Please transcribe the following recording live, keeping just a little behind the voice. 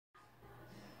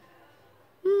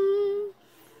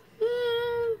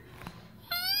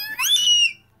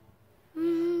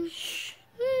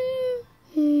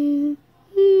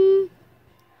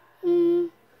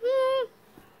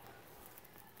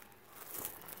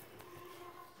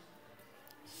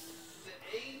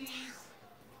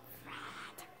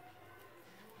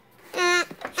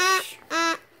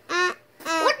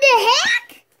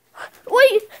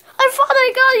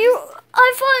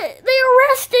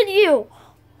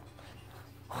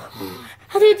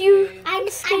How did you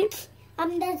escape?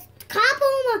 The cop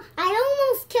I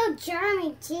almost killed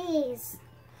Jeremy. Jeez.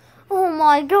 Oh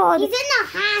my God. He's in the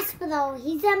hospital.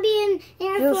 He's gonna be in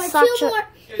there You're for such two a- more.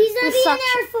 He's gonna you're be in such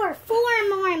there for 4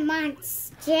 more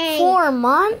months. Jeez. 4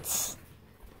 months?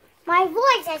 My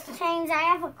voice has changed. I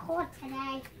have a cold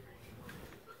today.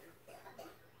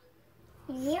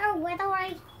 You're with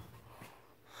already?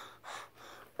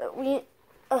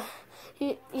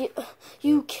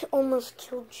 Almost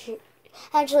killed you.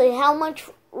 Actually, how much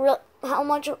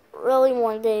really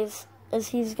more days is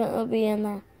he's gonna be in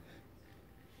there?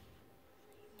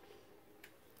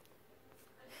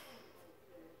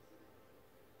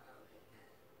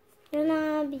 You're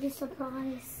not gonna be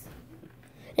surprised.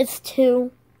 It's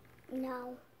 2.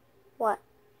 No. What?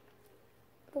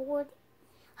 4.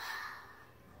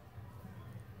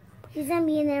 He's gonna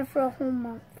be in there for a whole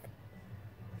month.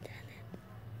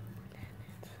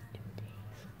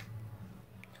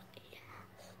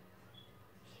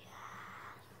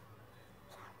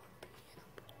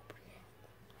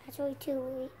 Actually,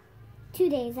 2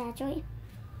 days, actually.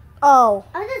 Oh.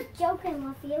 I was just joking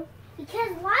with you.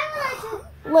 Because why would I just...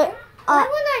 Look, why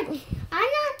would I... I'm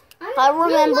I not...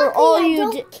 remember you're lucky all I you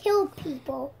don't did. kill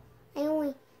people. I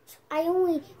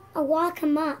only lock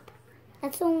them up.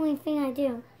 That's the only thing I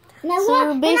do. And I So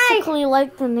you're basically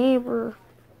like the neighbor.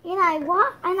 And I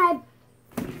knock them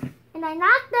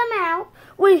out.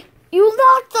 Wait, you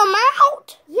knocked them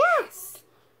out? Yes.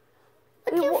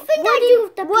 What do you What- think what I do do you-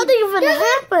 with the what people? even There's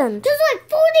happened? There's like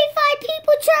 45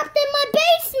 people trapped in my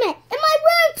basement. In my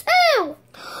room, too.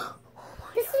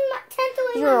 This is my 10th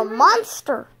one. You're a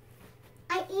monster.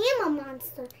 I am a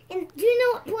monster. And do you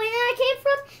know what planet I came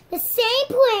from? The same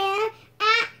planet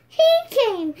he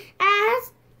came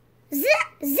as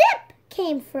Zip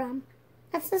came from.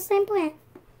 That's the same planet.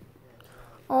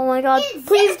 Oh my God. It's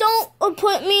Please Zip. don't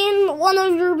put me in one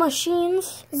of your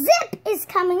machines. Zip is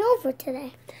coming over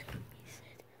today.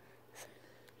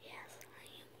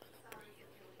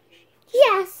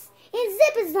 Yes, and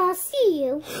Zip is gonna see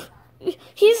you.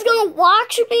 He's gonna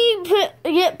watch me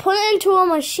get put into a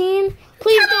machine.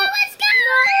 Please Come don't. on, let's go!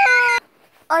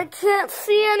 I can't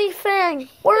see anything.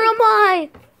 Where am I?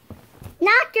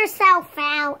 Knock yourself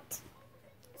out.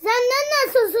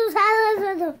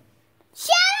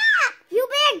 Shut up, you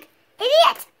big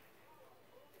idiot!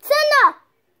 Sunda!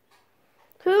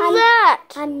 Who's that?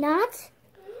 I'm not.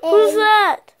 Who's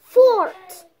that? Fort.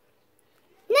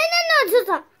 No,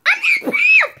 Sunda. I'm not.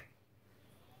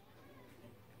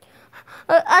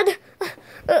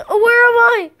 Where am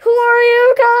I? Who are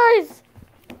you guys?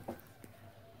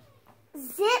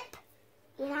 Zip.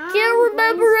 Can't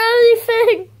remember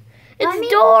anything.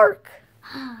 It's dark.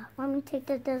 Let me take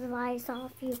the device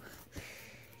off you.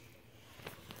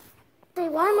 Wait,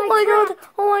 why am Oh my God.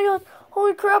 Oh my God.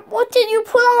 Holy crap. What did you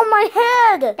put on my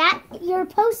head?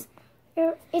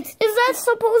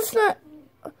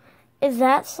 Is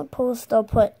that supposed to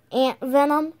put ant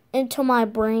venom into my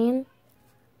brain?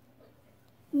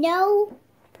 No.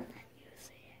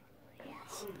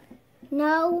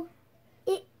 No.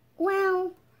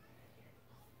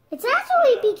 It's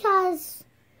actually because...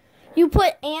 You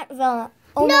put ant venom.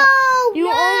 No.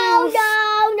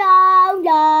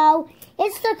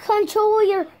 It's to control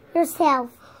yourself.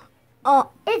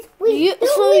 You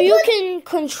can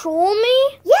control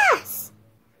me? Yes.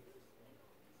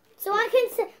 So I can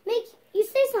make you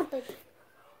say something.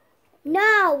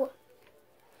 No.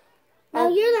 No,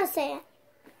 you're not saying it.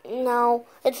 No,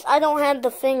 I don't have the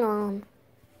finger on.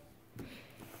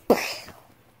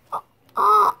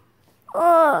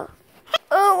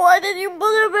 Why did you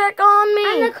put it back on me?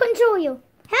 I'm gonna control you.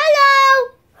 Hello.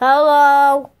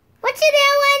 Hello. What you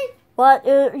doing? What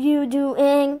are you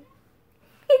doing?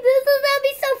 This is gonna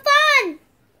be so fun.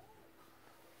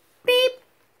 Beep.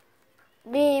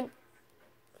 Beep.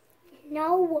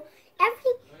 No.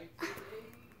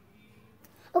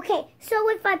 Okay, so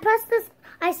if I press this,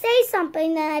 I say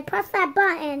something, then I press that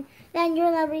button, then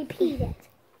you're gonna repeat it.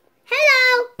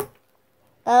 Hello.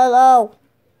 Hello.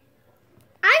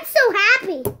 I'm so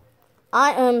happy.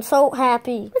 I am so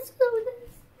happy. Let's go with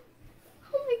this.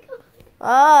 Oh my God.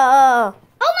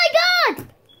 Oh my God.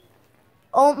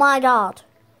 Oh my God.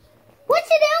 What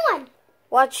you doing?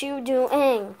 What you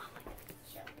doing?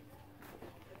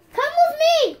 Come with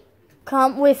me.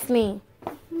 Come with me.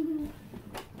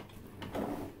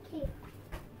 Okay.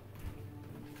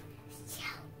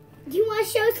 Do you want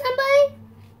to show somebody?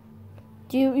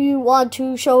 Do you want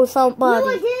to show somebody?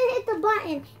 No, I didn't hit the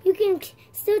button. You can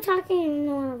still talk in your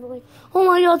normal voice. Oh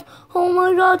my God. Oh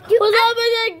my God. Was I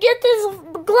gonna get this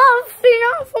glove thing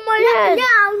off of my head? No.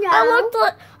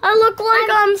 I look like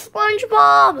I'm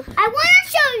SpongeBob. I want to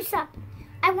show you something.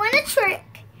 I want a trick.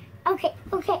 Okay.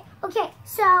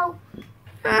 So,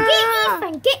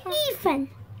 get Ethan.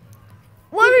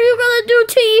 What are you gonna do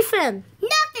to Ethan?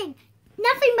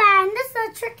 Nothing bad. This is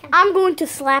a trick. I'm going to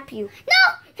slap you. No,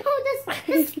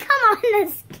 this come on,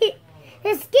 let's get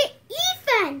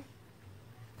Ethan.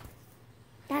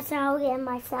 That's how I'll get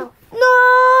myself. No.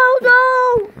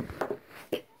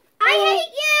 I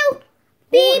hate you.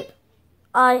 Beep.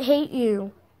 I hate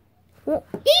you.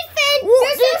 Ethan,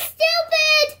 you're so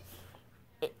stupid.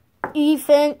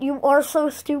 Ethan, you are so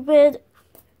stupid.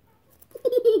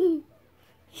 Beep.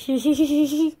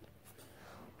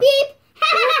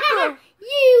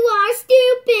 You are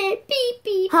stupid. Beep,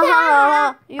 beep.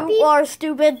 You are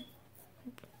stupid.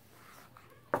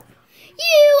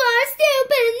 You are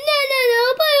stupid. No,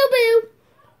 boo, boo.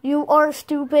 You are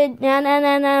stupid.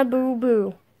 Na, boo,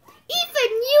 boo.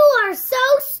 Ethan, you are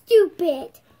so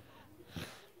stupid.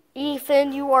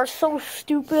 Ethan, you are so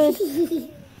stupid.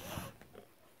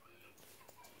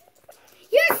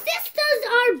 Your sisters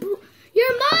are.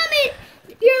 Your mom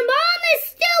is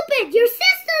stupid. Your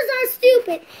sisters are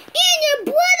stupid, and your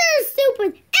brother is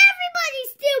stupid.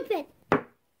 Everybody's stupid.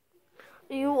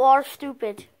 You are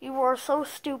stupid. You are so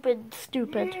stupid.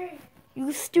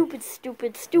 You stupid. Stupid.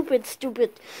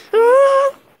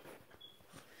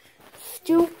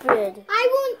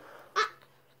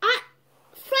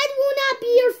 Fred will not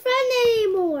be your friend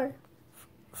anymore.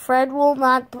 Fred will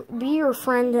not be your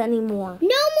friend anymore.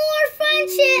 No more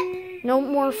friendship. No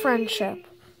more friendship.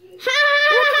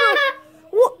 Ha!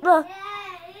 What the?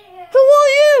 Who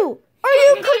are you? Are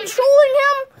you controlling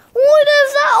him? What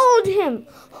is that on him?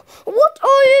 What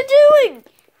are you doing?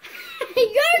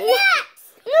 You're next.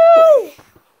 No!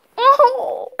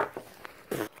 Oh!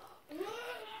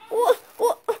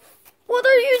 What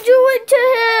are you doing to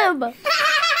him?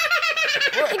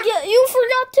 You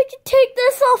forgot to take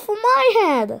this off of my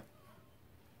head.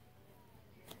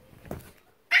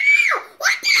 Ow!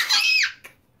 What the heck?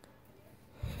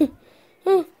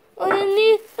 I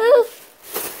need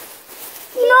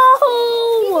No!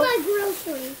 He's my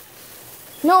grocery.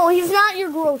 No, he's not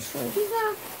your grocery.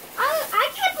 I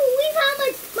can't believe how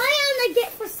much money I'm going to get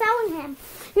for selling him.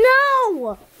 No!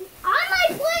 On my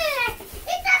planet,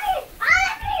 I'm going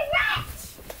to be rich.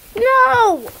 No!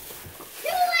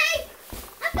 Too late.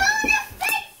 I'm going to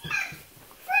fix it.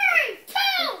 3, 2,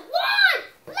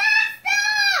 1, blast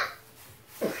off.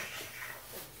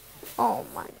 Oh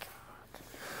my god.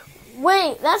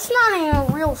 Wait, that's not even a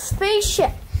real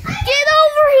spaceship. Get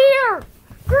over here!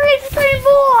 Great screen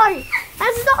boy!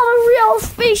 That's not a real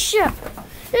spaceship.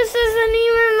 This isn't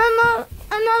even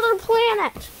another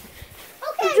planet.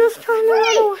 Okay. You just trying to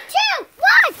run away. 3, 2,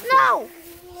 1. No!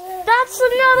 That's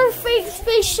another fake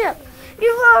spaceship.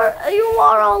 You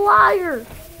are a liar.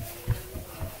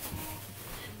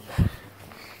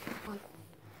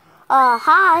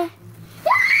 Hi.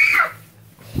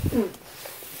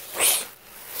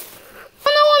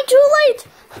 Oh no, I'm too late.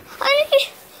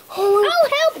 I'll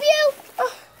help you.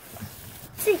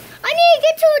 See, I need to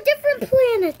get to a different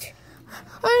planet.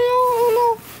 I don't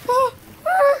know.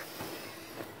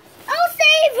 I'll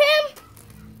save him.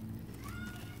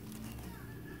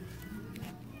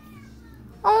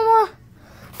 I'll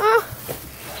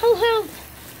help.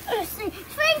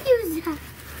 Thank you, Zach.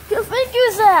 Thank you,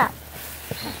 Zach.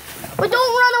 But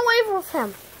don't run away with him.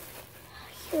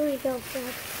 Here we go,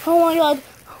 Fred. Oh my god.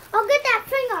 I'll get that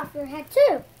thing off your head,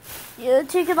 too. Yeah,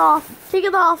 take it off. Take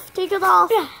it off. Take it off.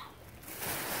 Yeah.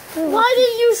 Why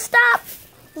did you stop,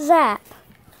 Zap?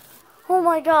 Oh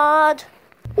my god.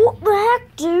 What the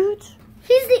heck, dude?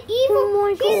 He's the evil. Oh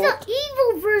my he's god. the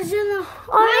evil version of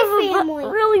I my have family. a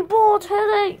really bad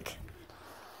headache.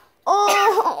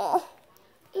 Oh.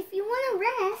 If you want to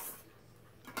rest,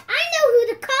 I know who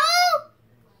to call.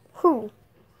 Who?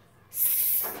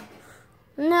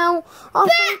 No,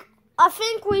 I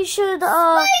think we should.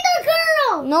 Spider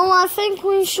Girl. No, I think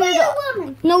we should. Spider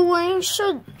Woman. No, we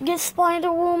should get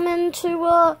Spider Woman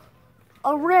to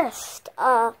arrest.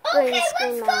 Okay,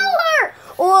 let's call her.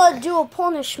 Or do a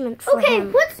punishment for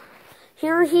him.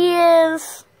 Here he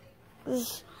is,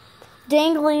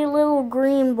 dangly little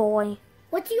green boy.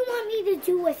 What do you want me to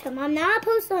do with him? I'm not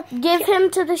supposed to give him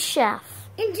to the chef.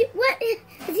 And what is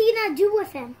he gonna do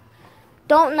with him?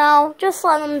 Don't know. Just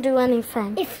let him do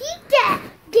anything. If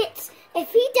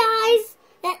he dies,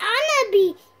 then I'm gonna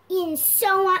be in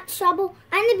so much trouble.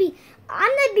 I'm gonna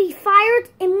be fired,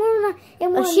 and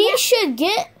he should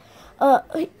get.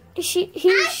 He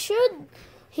should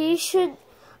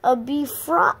be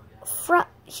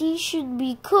he should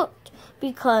be cooked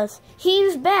because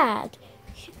he's bad.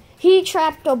 He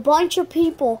trapped a bunch of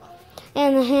people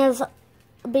in his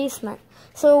basement.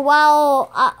 So well,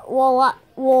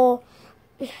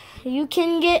 you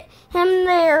can get him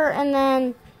there, and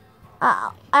then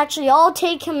actually I'll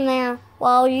take him there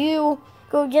while you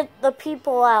go get the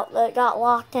people out that got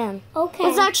locked in. Okay.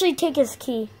 Let's actually take his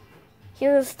key.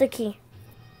 Here's the key.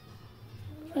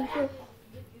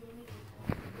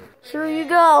 Here you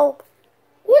go.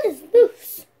 What is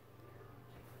this?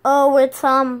 Oh, it's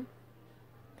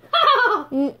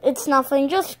nothing.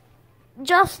 Just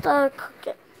cook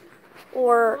it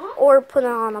or put it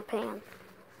on a pan.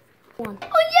 One.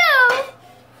 Oh yeah!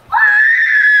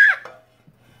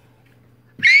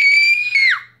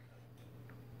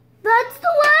 That's the